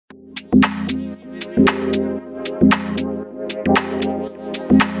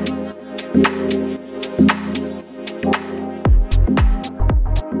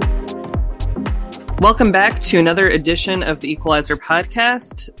Welcome back to another edition of the Equalizer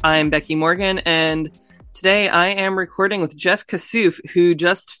podcast. I'm Becky Morgan, and today I am recording with Jeff Kassouf, who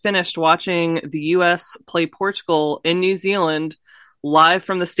just finished watching the U.S. play Portugal in New Zealand live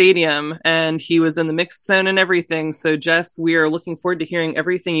from the stadium, and he was in the mixed zone and everything. So, Jeff, we are looking forward to hearing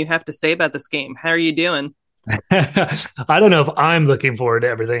everything you have to say about this game. How are you doing? I don't know if I'm looking forward to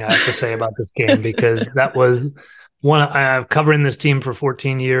everything I have to say about this game, because that was one I've covering this team for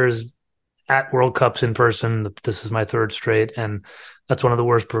 14 years. At World Cups in person. This is my third straight, and that's one of the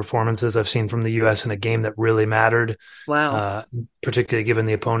worst performances I've seen from the U.S. in a game that really mattered. Wow. Particularly given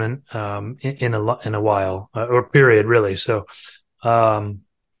the opponent in a while or period, really. So,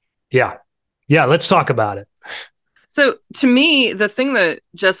 yeah, let's talk about it. So to me, the thing that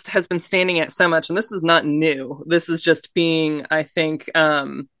just has been standing out so much, and this is not new, this is just being, I think,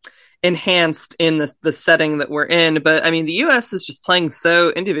 enhanced in the setting that we're in. But I mean, the U.S. is just playing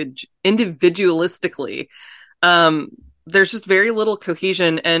so individualistically. There's just very little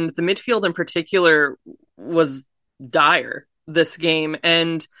cohesion, and the midfield in particular was dire this game.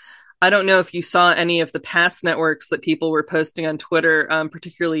 And I don't know if you saw any of the pass networks that people were posting on Twitter,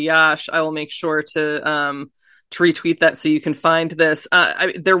 particularly Yash. I will make sure to retweet that so you can find this.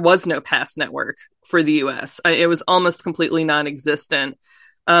 There was no pass network for the U.S. It was almost completely non-existent.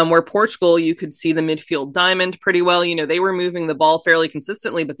 Where Portugal, you could see the midfield diamond pretty well. You know, they were moving the ball fairly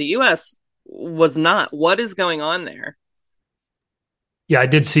consistently, but the U.S. was not. What is going on there? Yeah, I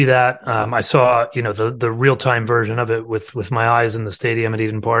did see that. I saw, the real-time version of it with my eyes in the stadium at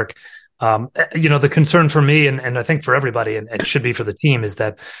Eden Park. The concern for me, and I think for everybody, and it should be for the team, is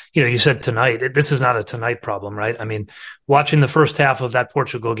that, you said tonight, this is not a tonight problem, right? I mean, watching the first half of that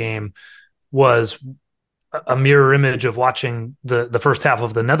Portugal game was a mirror image of watching the first half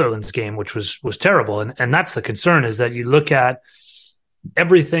of the Netherlands game, which was terrible. And that's the concern, is that you look at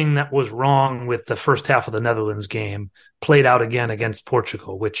everything that was wrong with the first half of the Netherlands game played out again against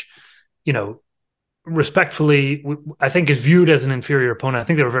Portugal, which, respectfully, I think is viewed as an inferior opponent. I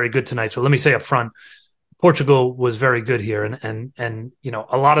think they were very good tonight. So let me say up front, Portugal was very good here. And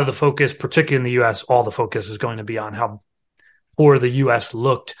a lot of the focus, particularly in the U.S., all the focus is going to be on how poor the U.S.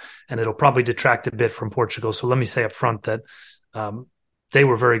 looked, and it'll probably detract a bit from Portugal. So let me say up front that they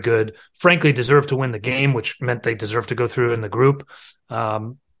were very good, frankly deserved to win the game, which meant they deserved to go through in the group.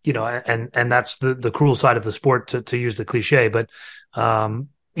 And that's the cruel side of the sport, to use the cliche. But,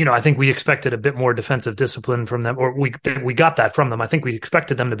 I think we expected a bit more defensive discipline from them, or we got that from them. I think we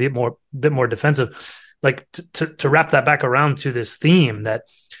expected them to be a bit more defensive. Like to wrap that back around to this theme, that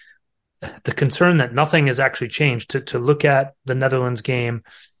the concern that nothing has actually changed, to look at the Netherlands game,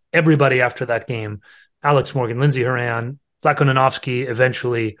 everybody after that game, Alex Morgan, Lindsey Horan, Vlatko Nanofsky,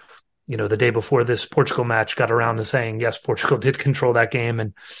 eventually, the day before this Portugal match, got around to saying, yes, Portugal did control that game,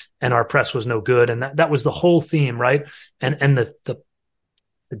 and our press was no good. And that was the whole theme, right? And the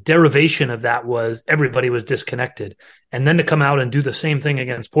derivation of that was everybody was disconnected. And then to come out and do the same thing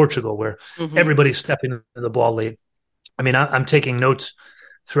against Portugal, where everybody's stepping into the ball late. I mean, I'm taking notes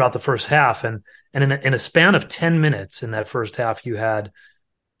throughout the first half, and in a span of 10 minutes in that first half, you had,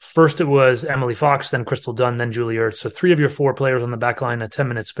 first it was Emily Fox, then Crystal Dunn, then Julie Ertz. So 3 of your 4 players on the back line in a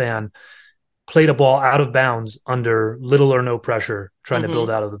 10-minute span played a ball out of bounds under little or no pressure, trying to build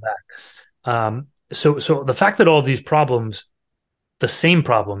out of the back. So the fact that all these problems, the same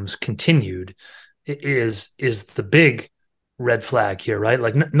problems, continued is the big red flag here, right?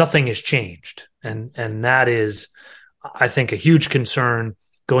 Like nothing has changed. And that is, I think, a huge concern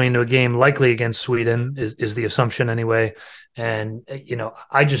going into a game likely against Sweden, is the assumption anyway. And,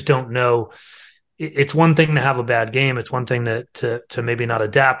 I just don't know. It's one thing to have a bad game. It's one thing to maybe not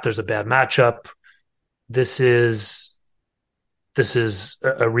adapt. There's a bad matchup. This is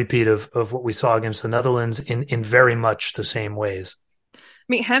a repeat of what we saw against the Netherlands in very much the same ways. I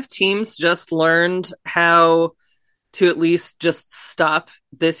mean, have teams just learned how to at least just stop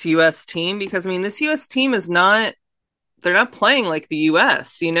this U.S. team? Because, I mean, this U.S. team is not, they're not playing like the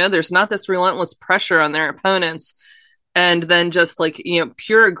U.S., there's not this relentless pressure on their opponents. And then just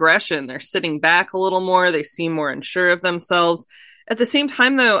pure aggression. They're sitting back a little more. They seem more unsure of themselves. At the same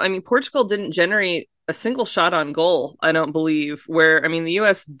time, though, I mean, Portugal didn't generate a single shot on goal, I don't believe, where, I mean, the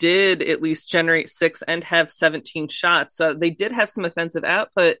U.S. did at least generate 6 and have 17 shots. So they did have some offensive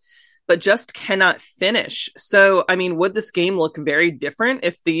output, but just cannot finish. So, I mean, would this game look very different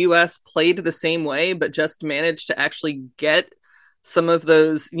if the U.S. played the same way, but just managed to actually get some of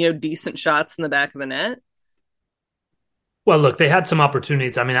those, decent shots in the back of the net? Well, look, they had some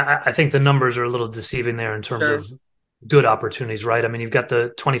opportunities. I mean, I think the numbers are a little deceiving there in terms Sure. of good opportunities, right? I mean, you've got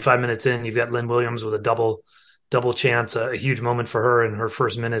the 25 minutes in, you've got Lynn Williams with a double chance, a huge moment for her in her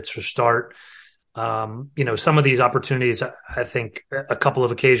first minutes for start. Some of these opportunities, I think a couple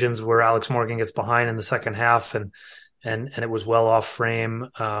of occasions where Alex Morgan gets behind in the second half and it was well off frame.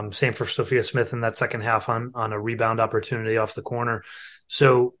 Same for Sophia Smith in that second half on a rebound opportunity off the corner.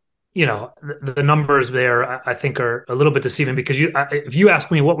 So, the numbers there, I think, are a little bit deceiving because if you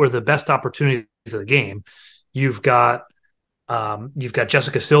ask me what were the best opportunities of the game, you've got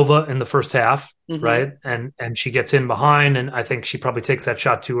Jessica Silva in the first half, Mm-hmm. right? And she gets in behind, and I think she probably takes that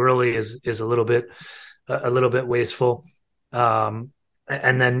shot too early, is a little bit wasteful. And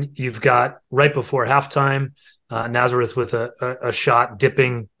then you've got right before halftime, Nazareth with a shot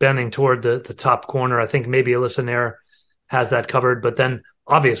dipping, bending toward the top corner. I think maybe Alyssa Nair has that covered, but then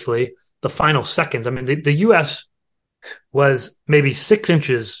obviously the final seconds. I mean, the U.S. was maybe 6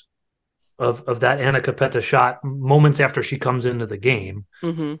 inches of that Anna Capetta shot moments after she comes into the game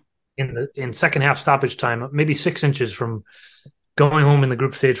Mm-hmm. in second half stoppage time, maybe 6 inches from going home in the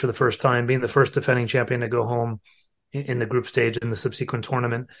group stage for the first time, being the first defending champion to go home in the group stage in the subsequent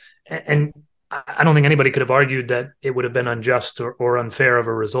tournament. And I don't think anybody could have argued that it would have been unjust or unfair of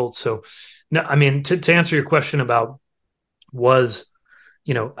a result. So, no, I mean, to answer your question about was,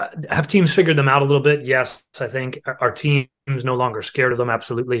 have teams figured them out a little bit? Yes, I think our team's no longer scared of them.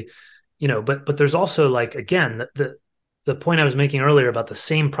 Absolutely. But there's also, like, again, the point I was making earlier about the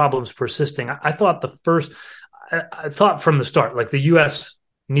same problems persisting. I thought I thought from the start, like, the U.S.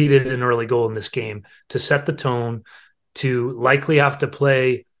 needed an early goal in this game to set the tone, to likely have to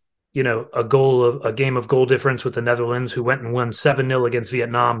play, a game of goal difference with the Netherlands, who went and won 7-0 against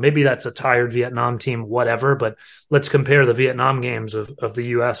Vietnam. Maybe that's a tired Vietnam team, whatever, but let's compare the Vietnam games of the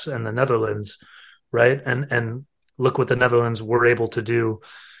U.S. and the Netherlands, right? And look what the Netherlands were able to do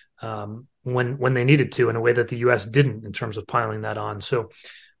when they needed to, in a way that the U.S. didn't, in terms of piling that on. So,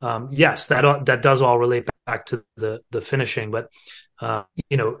 yes, that does all relate back to the finishing. But uh,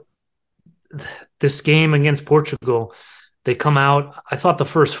 you know, this game against Portugal, they come out. I thought the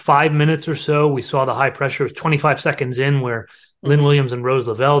first 5 minutes or so, we saw the high pressure. It was 25 seconds in where Lynn Mm-hmm. Williams and Rose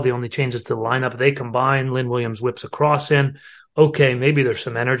Lavelle, the only changes to the lineup, they combine. Lynn Williams whips a cross in. Okay, maybe there's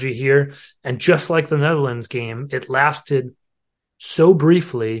some energy here. And just like the Netherlands game, it lasted so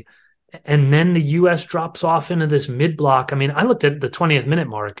briefly. And then the U.S. drops off into this mid block. I mean, I looked at the 20th minute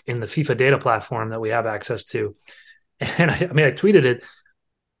mark in the FIFA data platform that we have access to. And I tweeted it.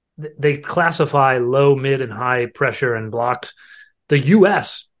 They classify low, mid, and high pressure and blocks. The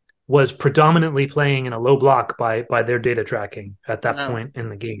U.S. was predominantly playing in a low block by their data tracking at that Wow. point in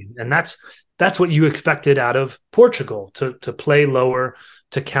the game. And that's what you expected out of Portugal, to play lower,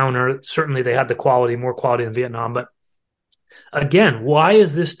 to counter. Certainly they had the quality, more quality than Vietnam, but again, why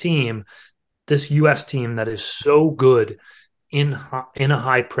is this U.S. team that is so good in a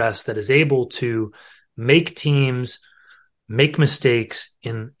high press, that is able to make teams make mistakes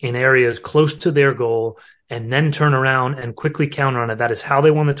in areas close to their goal and then turn around and quickly counter on it? That is how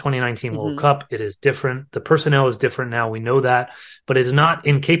they won the 2019 World Mm-hmm. Cup. It is different. The personnel is different now. We know that, but it is not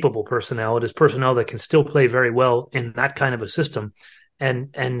incapable personnel. It is personnel that can still play very well in that kind of a system.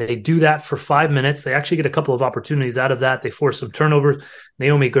 And they do that for 5 minutes. They actually get a couple of opportunities out of that. They force some turnovers.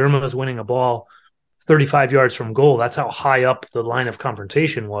 Naomi Girma is winning a ball 35 yards from goal. That's how high up the line of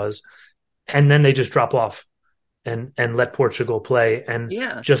confrontation was. And then they just drop off and let Portugal play. And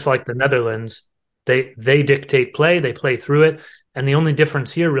Yeah. just like the Netherlands, they dictate play. They play through it. And the only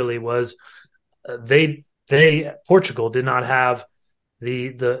difference here really was Portugal did not have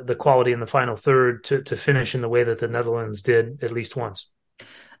the quality in the final third to finish in the way that the Netherlands did at least once.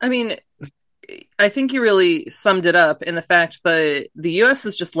 I mean, I think you really summed it up in the fact that the US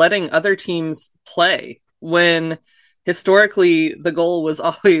is just letting other teams play, when historically the goal was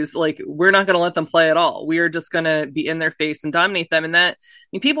always like, we're not going to let them play at all. We are just going to be in their face and dominate them. And that, I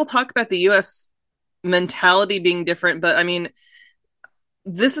mean, people talk about the US mentality being different, but I mean,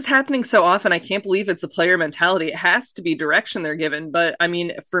 this is happening so often. I can't believe it's a player mentality. It has to be direction they're given. But I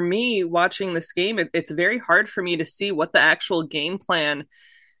mean, for me watching this game, it's very hard for me to see what the actual game plan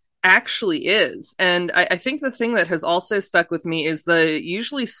actually is. And I think the thing that has also stuck with me is the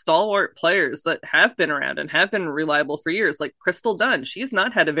usually stalwart players that have been around and have been reliable for years, like Crystal Dunn. She's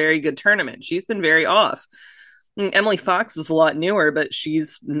not had a very good tournament. She's been very off. Emily Fox is a lot newer, but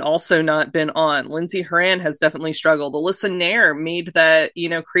she's also not been on. Lindsey Horan has definitely struggled. Alyssa Nair made that,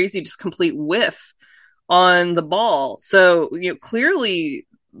 crazy, just complete whiff on the ball. So, clearly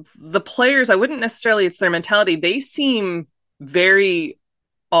the players, I wouldn't necessarily, it's their mentality. They seem very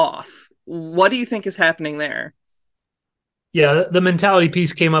off. What do you think is happening there? Yeah, the mentality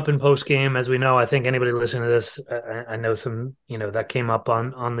piece came up in post game, as we know. I think anybody listening to this, I know some, that came up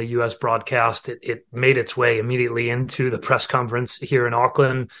on the U.S. broadcast. It made its way immediately into the press conference here in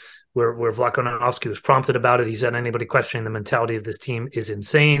Auckland, where Vlatko Nanofsky was prompted about it. He said anybody questioning the mentality of this team is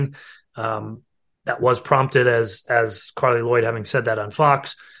insane. That was prompted as Carly Lloyd having said that on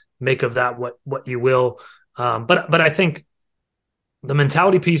Fox. Make of that what you will. But I think the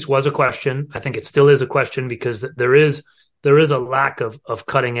mentality piece was a question. I think it still is a question because there is a lack of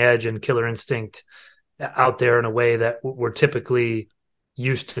cutting edge and killer instinct out there in a way that we're typically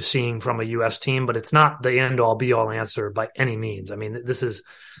used to seeing from a U.S. team, but it's not the end all be all answer by any means. I mean, this is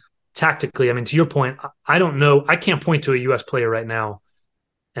tactically, I mean, to your point, I don't know. I can't point to a U.S. player right now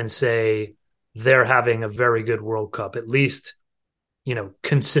and say they're having a very good World Cup, at least,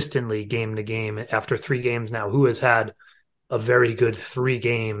 consistently game to game after 3 games now, who has had a very good 3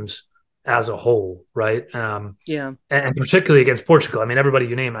 games as a whole, right? Yeah. And particularly against Portugal. I mean, everybody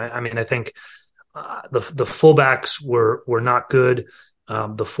you name, I mean, I think the fullbacks were not good.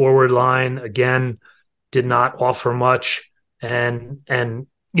 The forward line, again, did not offer much. And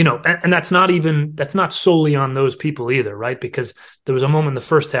that's not solely on those people either, right? Because there was a moment in the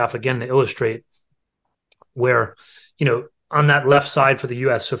first half, again, to illustrate where, on that left side for the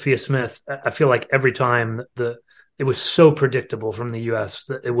U.S., Sophia Smith, I feel like every time it was so predictable from the U.S.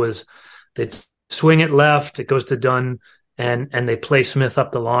 that they'd swing it left, it goes to Dunn, and they play Smith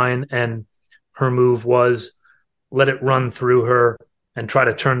up the line, and her move was let it run through her and try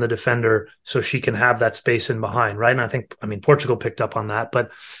to turn the defender so she can have that space in behind, right? And I mean, Portugal picked up on that,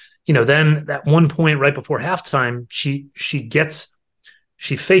 but then at one point right before halftime, she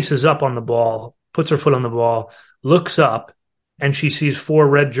faces up on the ball, puts her foot on the ball, looks up, and she sees 4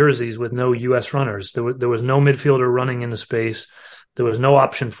 red jerseys with no U.S. runners. There was no midfielder running into space. There was no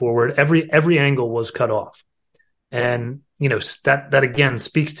option forward. Every angle was cut off. And, that again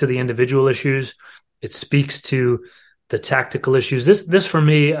speaks to the individual issues. It speaks to the tactical issues. This for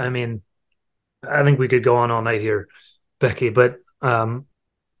me, I mean, I think we could go on all night here, Becky, but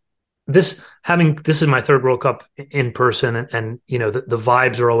this is my 3rd World Cup in person, and the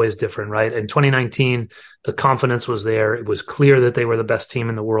vibes are always different, right? In 2019, the confidence was there. It was clear that they were the best team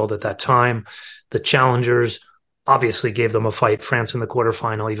in the world at that time. The challengers obviously gave them a fight. France in the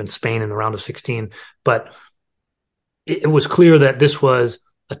quarterfinal, even Spain in the round of 16. But it was clear that this was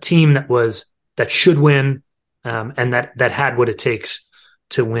a team that should win, and that had what it takes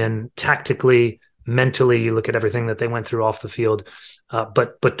to win tactically, mentally. You look at everything that they went through off the field.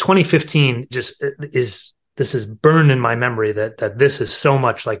 But 2015 this is burned in my memory that this is so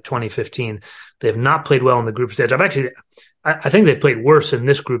much like 2015. They have not played well in the group stage. I think they've played worse in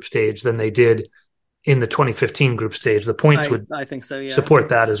this group stage than they did in the 2015 group stage. The points I think so, yeah. Support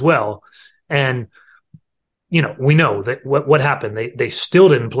that as well. And we know that what happened. They still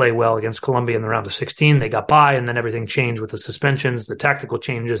didn't play well against Colombia in the round of 16. They got by, and then everything changed with the suspensions, the tactical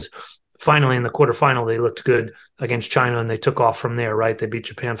changes. Finally, in the quarterfinal, they looked good against China, and they took off from there, right? They beat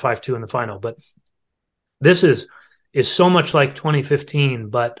Japan 5-2 in the final. But this is so much like 2015,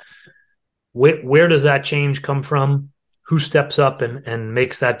 but where does that change come from? Who steps up and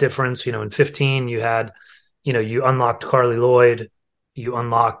makes that difference? In 15, you had, you unlocked Carly Lloyd, you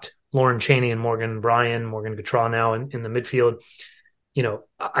unlocked Lauren Cheney and Morgan Gautrat now in the midfield.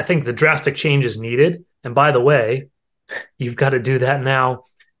 I think the drastic change is needed. And by the way, you've got to do that now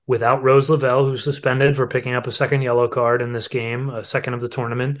without Rose Lavelle, who's suspended for picking up a 2nd yellow card in this game, a 2nd of the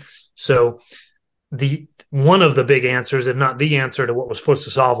tournament. So one of the big answers, if not the answer to what was supposed to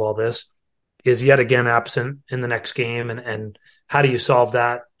solve all this, is yet again absent in the next game. And how do you solve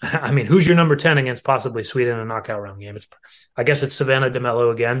that? I mean, who's your number 10 against possibly Sweden in a knockout round game? I guess it's Savannah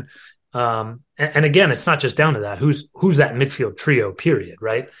DeMello again. And again, it's not just down to that. Who's that midfield trio, period,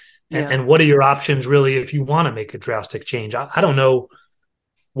 right? Yeah. And what are your options really if you want to make a drastic change? I don't know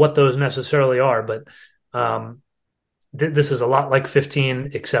what those necessarily are, but this is a lot like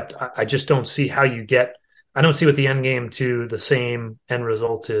 15, except I just don't see how I don't see what the end game to the same end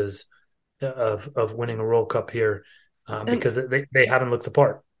result is of winning a World Cup here, because they haven't looked the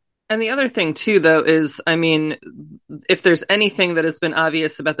part. And the other thing too, though, is, I mean, if there's anything that has been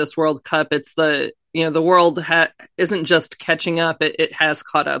obvious about this World Cup, it's the world isn't just catching up; it has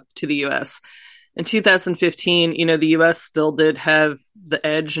caught up to the U.S. In 2015, the U.S. still did have the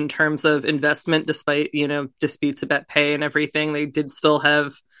edge in terms of investment, despite disputes about pay and everything. They did still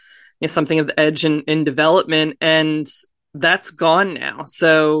have something of the edge in development, and that's gone now.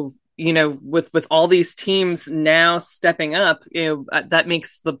 So, with all these teams now stepping up, that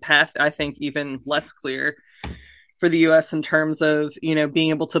makes the path, I think, even less clear for the U.S. in terms of,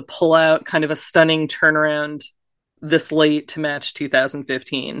 being able to pull out kind of a stunning turnaround this late to match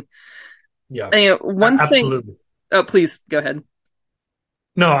 2015. Yeah, And, one thing. absolutely. Oh, please go ahead.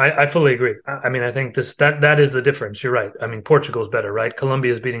 No, I fully agree. I mean, I think that is the difference. You're right. I mean, Portugal's better, right?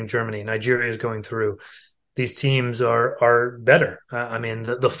 Colombia is beating Germany. Nigeria is going through. These teams are better. I mean,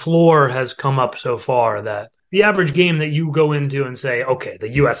 the floor has come up so far that the average game that you go into and say, okay, the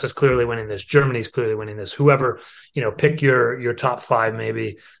U.S. is clearly winning this, Germany's clearly winning this. Whoever, pick your top five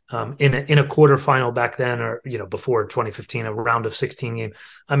maybe in a quarterfinal back then, or before 2015, a round of 16 game.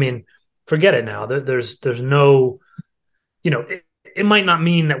 I mean, forget it now. There's no, it might not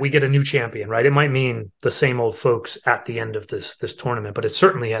mean that we get a new champion, right? It might mean the same old folks at the end of this tournament, but it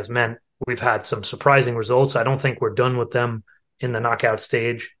certainly has meant we've had some surprising results. I don't think we're done with them in the knockout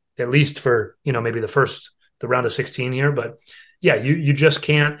stage, at least for, maybe the round of 16 here. But yeah, you just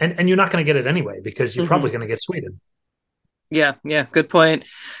can't, and you're not going to get it anyway, because you're probably going to get Sweden. Yeah, good point.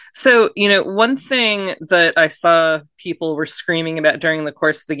 So, one thing that I saw people were screaming about during the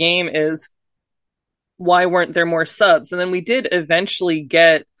course of the game is, why weren't there more subs? And then we did eventually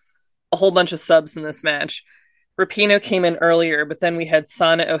get a whole bunch of subs in this match. Rapinoe came in earlier, but then we had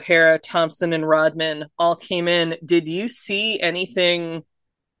Sana, O'Hara, Thompson, and Rodman all came in. Did you see anything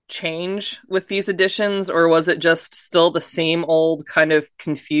change with these additions, or was it just still the same old kind of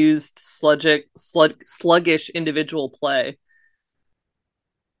confused, sluggish individual play?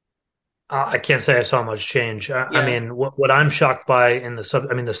 I can't say I saw much change. I mean, what I'm shocked by in the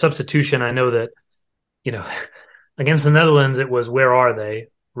substitution, I know that, against the Netherlands, it was, where are they?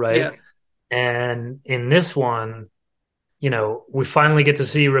 Right. Yes. And in this one, we finally get to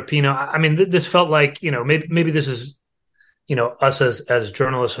see Rapinoe. I mean, this felt like, maybe this is, us as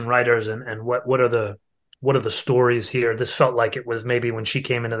journalists and writers, and what are the stories here? This felt like it was maybe when she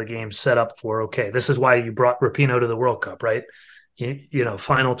came into the game set up for, okay, this is why you brought Rapinoe to the World Cup, right?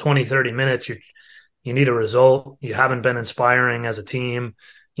 Final 20, 30 minutes, you need a result. You haven't been inspiring as a team.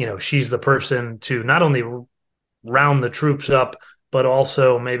 She's the person to not only round the troops up, but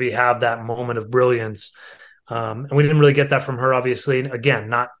also maybe have that moment of brilliance. And we didn't really get that from her, obviously. Again,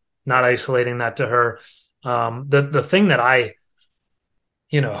 not isolating that to her. The thing that I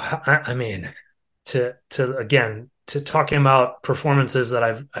mean, to talking about performances that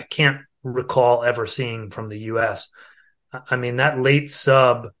I can't recall ever seeing from the U.S. I mean, that late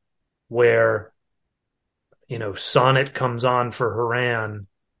sub where, Sonnet comes on for Horan,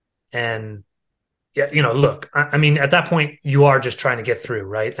 and look, I mean, at that point, you are just trying to get through,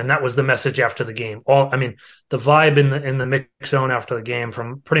 right? And that was the message after the game. The vibe in the mix zone after the game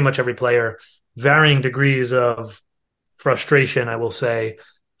from pretty much every player, varying degrees of frustration, I will say,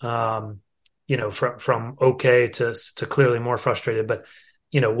 from okay to clearly more frustrated, but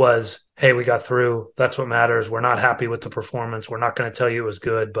was, hey, we got through. That's what matters. We're not happy with the performance. We're not going to tell you it was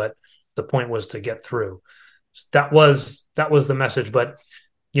good, but the point was to get through. So that was the message. But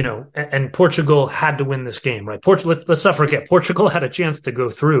and Portugal had to win this game, right? Let's not forget, Portugal had a chance to go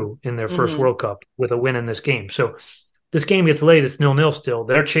through in their first World Cup with a win in this game. So this game gets late. It's 0-0 still.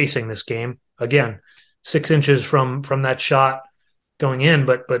 They're chasing this game again, 6 inches from that shot going in.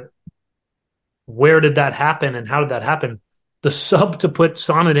 But where did that happen, and how did that happen? The sub to put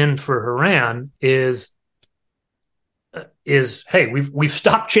Sonnet in for Horan is hey, we've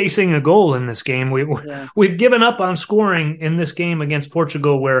stopped chasing a goal in this game. We've given up on scoring in this game against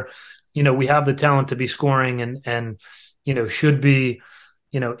Portugal, where we have the talent to be scoring, and should be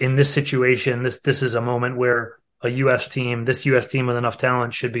in this situation. This is a moment where this U.S. team with enough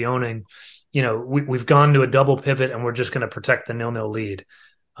talent should be owning. We've gone to a double pivot, and we're just going to protect the 0-0 lead.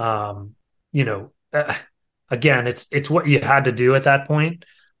 Again, it's what you had to do at that point.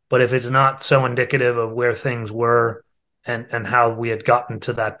 But if it's not so indicative of where things were and how we had gotten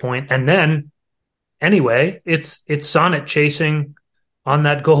to that point, and then anyway, it's Sonnet chasing on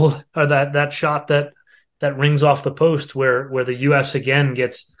that goal, or that shot that rings off the post, where the U.S. again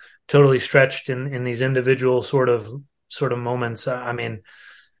gets totally stretched in these individual sort of moments. I mean,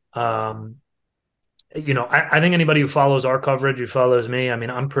 I think anybody who follows our coverage, who follows me, I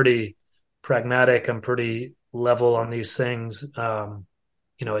mean, I'm pretty pragmatic. I'm pretty level on these things.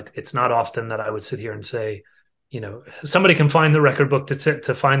 It's not often that I would sit here and say, somebody can find the record book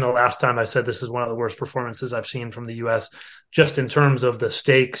to find the last time I said this is one of the worst performances I've seen from the U.S. just in terms of the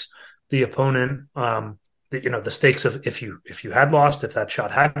stakes, the opponent, the stakes of if you had lost, if that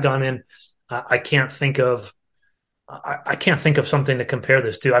shot had gone in. I can't think of something to compare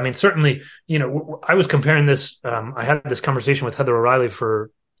this to. I mean, certainly, I was comparing this. I had this conversation with Heather O'Reilly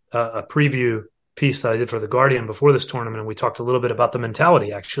for a preview piece that I did for The Guardian before this tournament, and we talked a little bit about the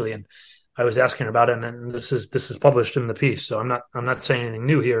mentality, actually, and I was asking about it, and this is published in the piece, so I'm not saying anything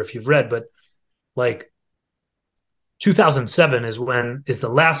new here if you've read, but like 2007 is the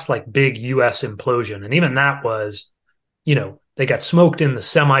last like big US implosion. And even that was, they got smoked in the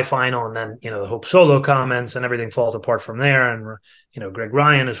semifinal, and then, the Hope Solo comments and everything falls apart from there. And, Greg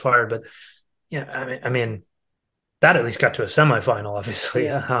Ryan is fired. But yeah, I mean, that at least got to a semifinal, obviously.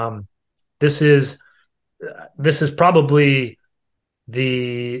 Yeah. This is probably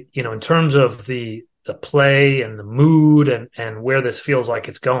in terms of the play and the mood and where this feels like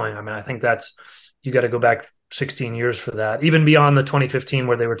it's going. I mean, I think you got to go back 16 years for that, even beyond the 2015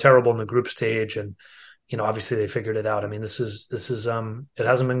 where they were terrible in the group stage. And, obviously they figured it out. I mean, this is it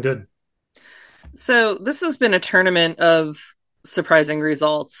hasn't been good. So this has been a tournament of surprising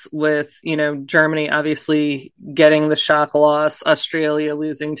results with, Germany obviously getting the shock loss, Australia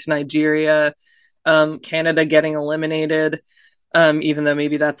losing to Nigeria, Canada getting eliminated, even though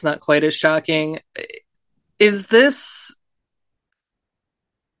maybe that's not quite as shocking. Is this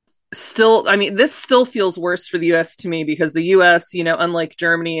still, I mean, this still feels worse for the US to me because the US, unlike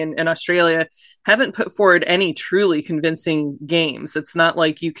Germany and Australia, haven't put forward any truly convincing games. It's not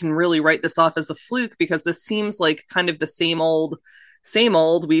like you can really write this off as a fluke because this seems like kind of the same old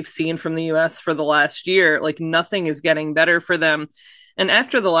we've seen from the US for the last year. Like nothing is getting better for them. And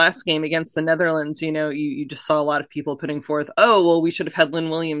after the last game against the Netherlands, you just saw a lot of people putting forth, oh, well, we should have had Lynn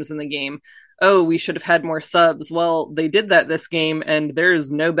Williams in the game. Oh, we should have had more subs. Well, they did that this game, and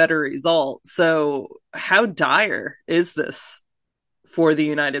there's no better result. So how dire is this for the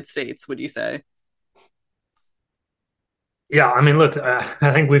United States, would you say? Yeah, I mean, look,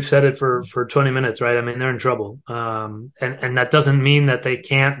 I think we've said it for 20 minutes, right? I mean, they're in trouble. And that doesn't mean that they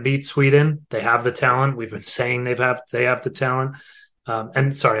can't beat Sweden. They have the talent. We've been saying they have the talent.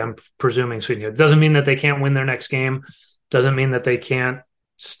 And sorry, I'm presuming Sweden. It doesn't mean that they can't win their next game. Doesn't mean that they can't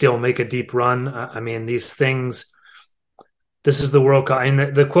still make a deep run. I mean, these things. This is the World Cup.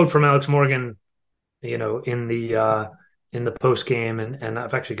 And the quote from Alex Morgan, in the post game, and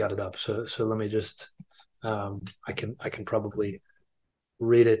I've actually got it up. So let me just. I can probably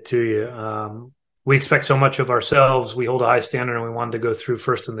read it to you. We expect so much of ourselves. We hold a high standard, and we wanted to go through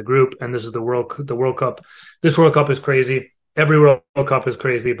first in the group. And this is the World Cup. This World Cup is crazy. Every World Cup is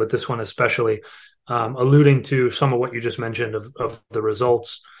crazy, but this one especially, alluding to some of what you just mentioned of the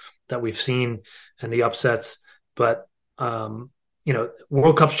results that we've seen and the upsets. But World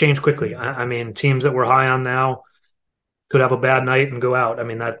Cups change quickly. I mean, teams that we're high on now could have a bad night and go out. I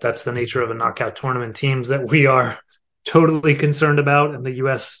mean, that's the nature of a knockout tournament. Teams that we are totally concerned about, and the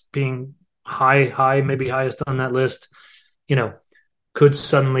U.S. being high, maybe highest on that list, could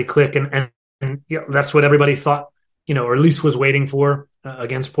suddenly click. And that's what everybody thought, or at least was waiting for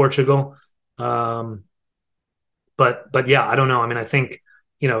against Portugal. But yeah, I don't know. I mean, I think,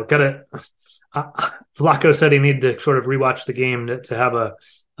 Vlaco said he needed to sort of rewatch the game to have a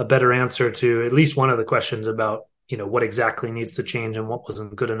better answer to at least one of the questions about, what exactly needs to change and what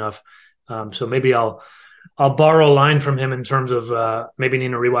wasn't good enough. So maybe I'll borrow a line from him in terms of maybe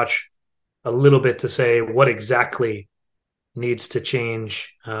need to rewatch a little bit to say what exactly needs to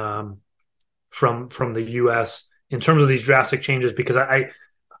change from the U.S. in terms of these drastic changes, because I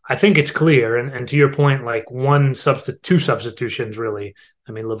think it's clear. And to your point, like two substitutions really.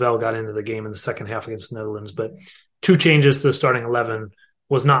 I mean, Lavelle got into the game in the second half against the Netherlands, but two changes to the starting 11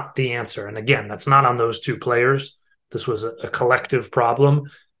 was not the answer. And again, that's not on those two players. This was a collective problem.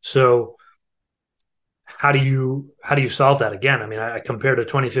 So how do you solve that again? I mean, I compared to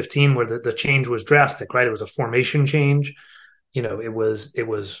 2015 where the change was drastic, right? It was a formation change. It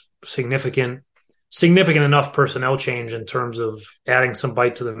was significant enough personnel change in terms of adding some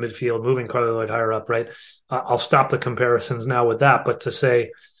bite to the midfield, moving Carly Lloyd higher up, right? I'll stop the comparisons now with that, but to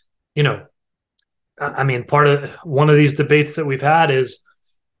say, I mean, one of these debates that we've had is,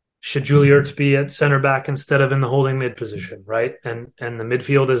 should Julie Ertz be at center back instead of in the holding mid position, right? And the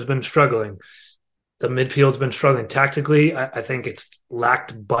midfield has been struggling. The midfield's been struggling tactically. I think it's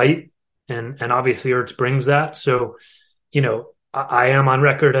lacked bite, and obviously Ertz brings that. So, I am on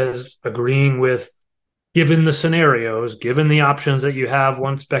record as agreeing with, given the scenarios, given the options that you have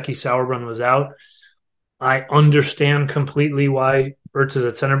once Becky Sauerbrunn was out, I understand completely why Ertz is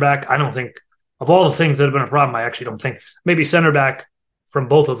at center back. I don't think, of all the things that have been a problem, I actually don't think maybe center back from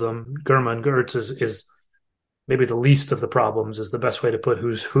both of them, Germa and Ertz is maybe the least of the problems, is the best way to put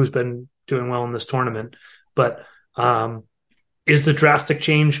who's been doing well in this tournament. But is the drastic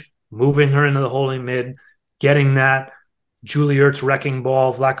change moving her into the holding mid, getting that Julie Ertz wrecking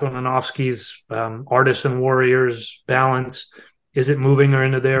ball, Vlatko Nanovsky's artists and warriors balance? Is it moving her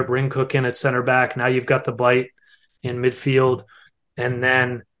into there? Bring Cook in at center back. Now you've got the bite in midfield. And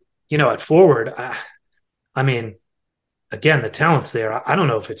then, at forward, I mean, again, the talent's there. I don't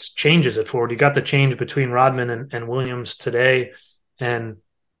know if it's changes at forward. You got the change between Rodman and Williams today, and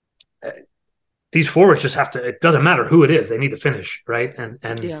these forwards just have to. It doesn't matter who it is; they need to finish, right?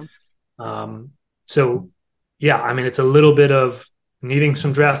 Yeah. Um, so yeah, I mean, it's a little bit of needing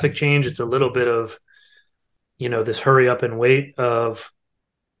some drastic change. It's a little bit of this hurry up and wait of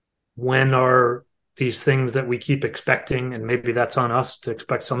when are these things that we keep expecting, and maybe that's on us to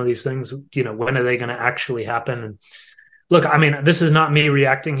expect some of these things. When are they going to actually happen? And look, I mean, this is not me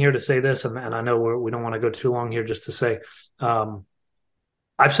reacting here to say this, and I know we don't want to go too long here just to say.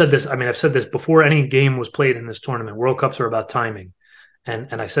 I've said this. I mean, I've said this before any game was played in this tournament. World Cups are about timing,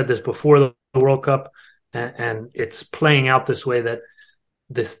 and I said this before the World Cup, and it's playing out this way that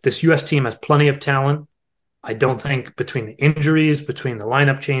this U.S. team has plenty of talent. I don't think between the injuries, between the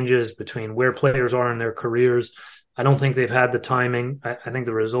lineup changes, between where players are in their careers, I don't think they've had the timing. I think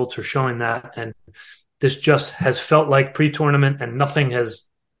the results are showing that, and this just has felt like pre-tournament, and nothing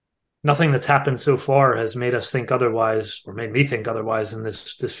that's happened so far has made us think otherwise, or made me think otherwise. In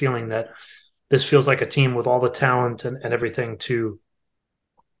this feeling that this feels like a team with all the talent and everything to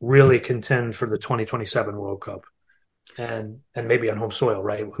really contend for the 2027 World Cup. And maybe on home soil,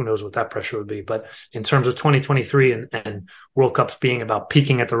 right? Who knows what that pressure would be. But in terms of 2023 and World Cups being about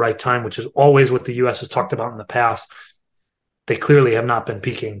peaking at the right time, which is always what the U.S. has talked about in the past, they clearly have not been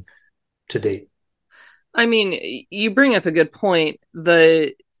peaking to date. I mean, you bring up a good point.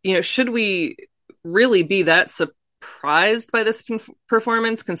 Should we really be that surprised by this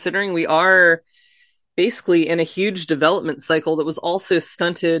performance, considering we are basically in a huge development cycle that was also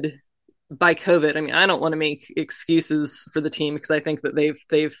stunted by COVID? I mean, I don't want to make excuses for the team because I think that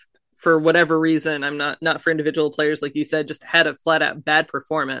they've for whatever reason, I'm not for individual players, like you said, just had a flat out bad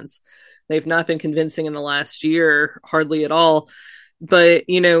performance. They've not been convincing in the last year, hardly at all. But,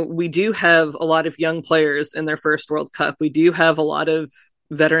 we do have a lot of young players in their first World Cup. We do have a lot of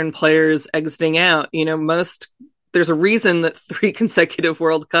veteran players exiting out. There's a reason that 3 consecutive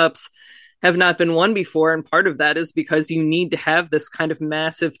World Cups have not been won before. And part of that is because you need to have this kind of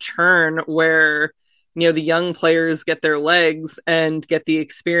massive churn where, the young players get their legs and get the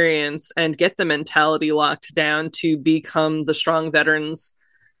experience and get the mentality locked down to become the strong veterans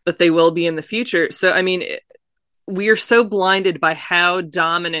that they will be in the future. So, I mean, we are so blinded by how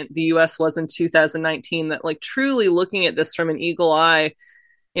dominant the US was in 2019 that, like, truly looking at this from an eagle eye,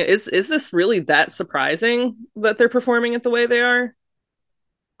 is this really that surprising that they're performing it the way they are?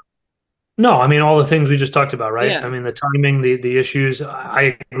 No, I mean, all the things we just talked about, right? Yeah. I mean, the timing, the issues.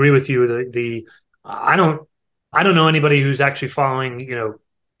 I agree with you. I don't know anybody who's actually following,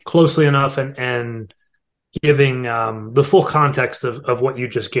 closely enough and giving the full context of what you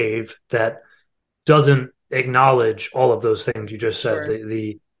just gave that doesn't acknowledge all of those things you just said. Sure.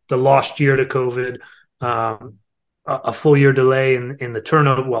 The lost year to COVID, a full year delay in the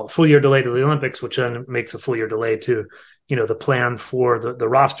turnover. Well, full year delay to the Olympics, which then makes a full year delay to the plan for the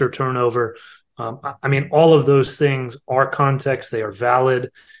roster turnover. I mean, all of those things are context. They are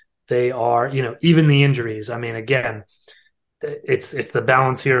valid. They are, even the injuries. I mean, again, it's the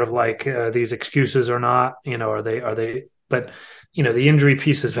balance here of like these excuses or not. Are they? But the injury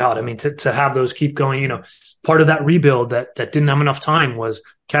piece is valid. I mean, to have those keep going. Part of that rebuild that didn't have enough time was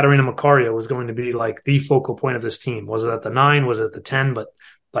Catarina Macario was going to be like the focal point of this team. Was it at the 9? Was it at the 10? But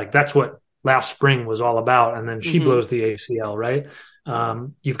like that's what last spring was all about. And then she blows the ACL, right?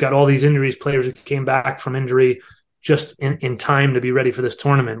 You've got all these injuries, players who came back from injury just in time to be ready for this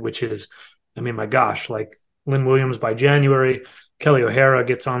tournament, which is, I mean, my gosh, like Lynn Williams by January, Kelly O'Hara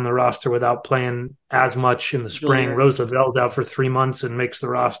gets on the roster without playing as much in the spring. Julia. Rose Lavelle's out for 3 months and makes the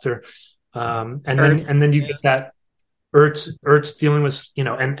roster. And then you get that Ertz dealing with,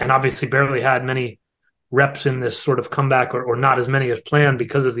 and obviously barely had many reps in this sort of comeback or not as many as planned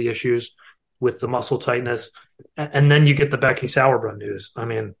because of the issues with the muscle tightness. And then you get the Becky Sauerbrunn news. I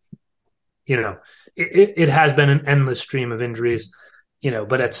mean, it has been an endless stream of injuries,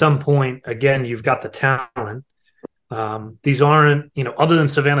 but at some point, again, you've got the talent. These aren't, other than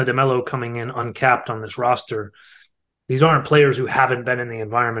Savannah DeMello coming in uncapped on this roster, these aren't players who haven't been in the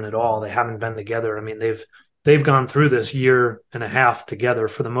environment at all. They haven't been together. I mean, they've gone through this year and a half together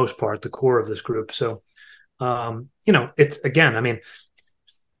for the most part, the core of this group. So, it's, again, I mean,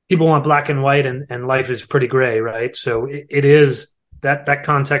 people want black and white and life is pretty gray, right? So it is that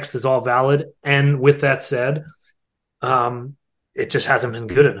context is all valid. And with that said, it just hasn't been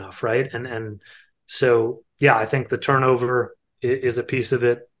good enough, right? And so, yeah, I think the turnover is a piece of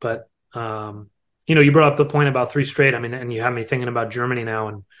it. But, you brought up the point about 3 straight. I mean, and you have me thinking about Germany now.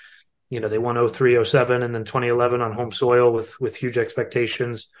 And, they won 03, 07, and then 2011 on home soil with huge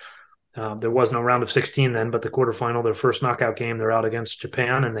expectations. There was no round of 16 then, but the quarterfinal, their first knockout game, they're out against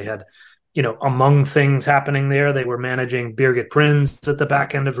Japan, and they had, among things happening there, they were managing Birgit Prinz at the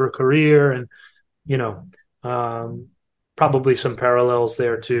back end of her career, and probably some parallels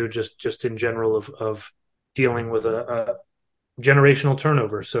there too, just in general of dealing with a generational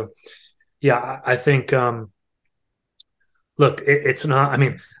turnover. So, yeah, I think. Look, it's not. I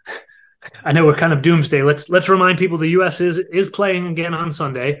mean, I know we're kind of doomsday. Let's remind people the U.S. is playing again on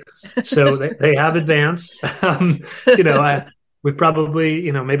Sunday, so they have advanced. We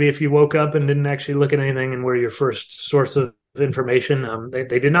probably, maybe if you woke up and didn't actually look at anything and were your first source of information,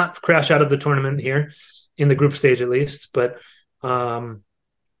 they did not crash out of the tournament here in the group stage, at least. But I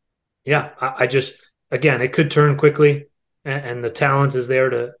just, again, it could turn quickly, and the talent is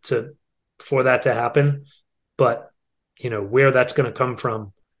there for that to happen. But where that's going to come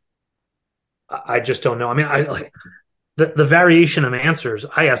from, I just don't know. I mean, the variation of answers.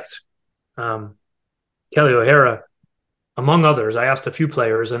 I asked Kelly O'Hara, among others. I asked a few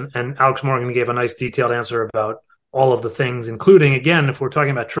players, and Alex Morgan gave a nice detailed answer about all of the things, including, again, if we're talking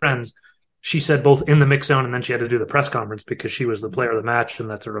about trends, she said both in the mix zone, and then she had to do the press conference because she was the player of the match, and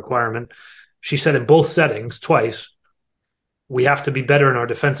that's a requirement. She said in both settings, twice, we have to be better in our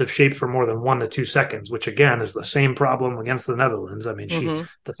defensive shape for more than 1 to 2 seconds, which again is the same problem against the Netherlands. I mean,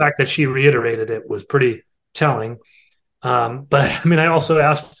 the fact that she reiterated it was pretty telling. But I mean, I also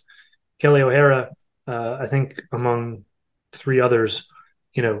asked Kelly O'Hara, I think among 3 others,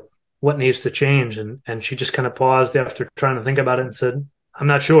 what needs to change, and she just kind of paused after trying to think about it and said, "I'm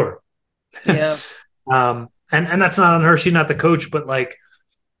not sure." Yeah. And that's not on her. She's not the coach, but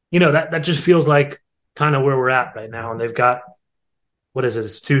that just feels like kind of where we're at right now. And they've got. What is it?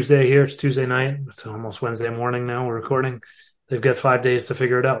 It's Tuesday here. It's Tuesday night. It's almost Wednesday morning now. We're recording. They've got 5 days to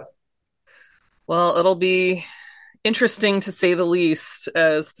figure it out. Well, it'll be interesting to say the least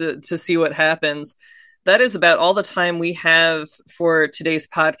as to see what happens. That is about all the time we have for today's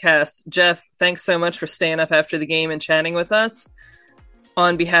podcast. Jeff, thanks so much for staying up after the game and chatting with us.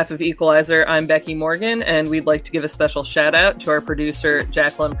 On behalf of Equalizer, I'm Becky Morgan, and we'd like to give a special shout out to our producer,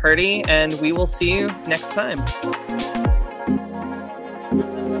 Jacqueline Purdy, and we will see you next time.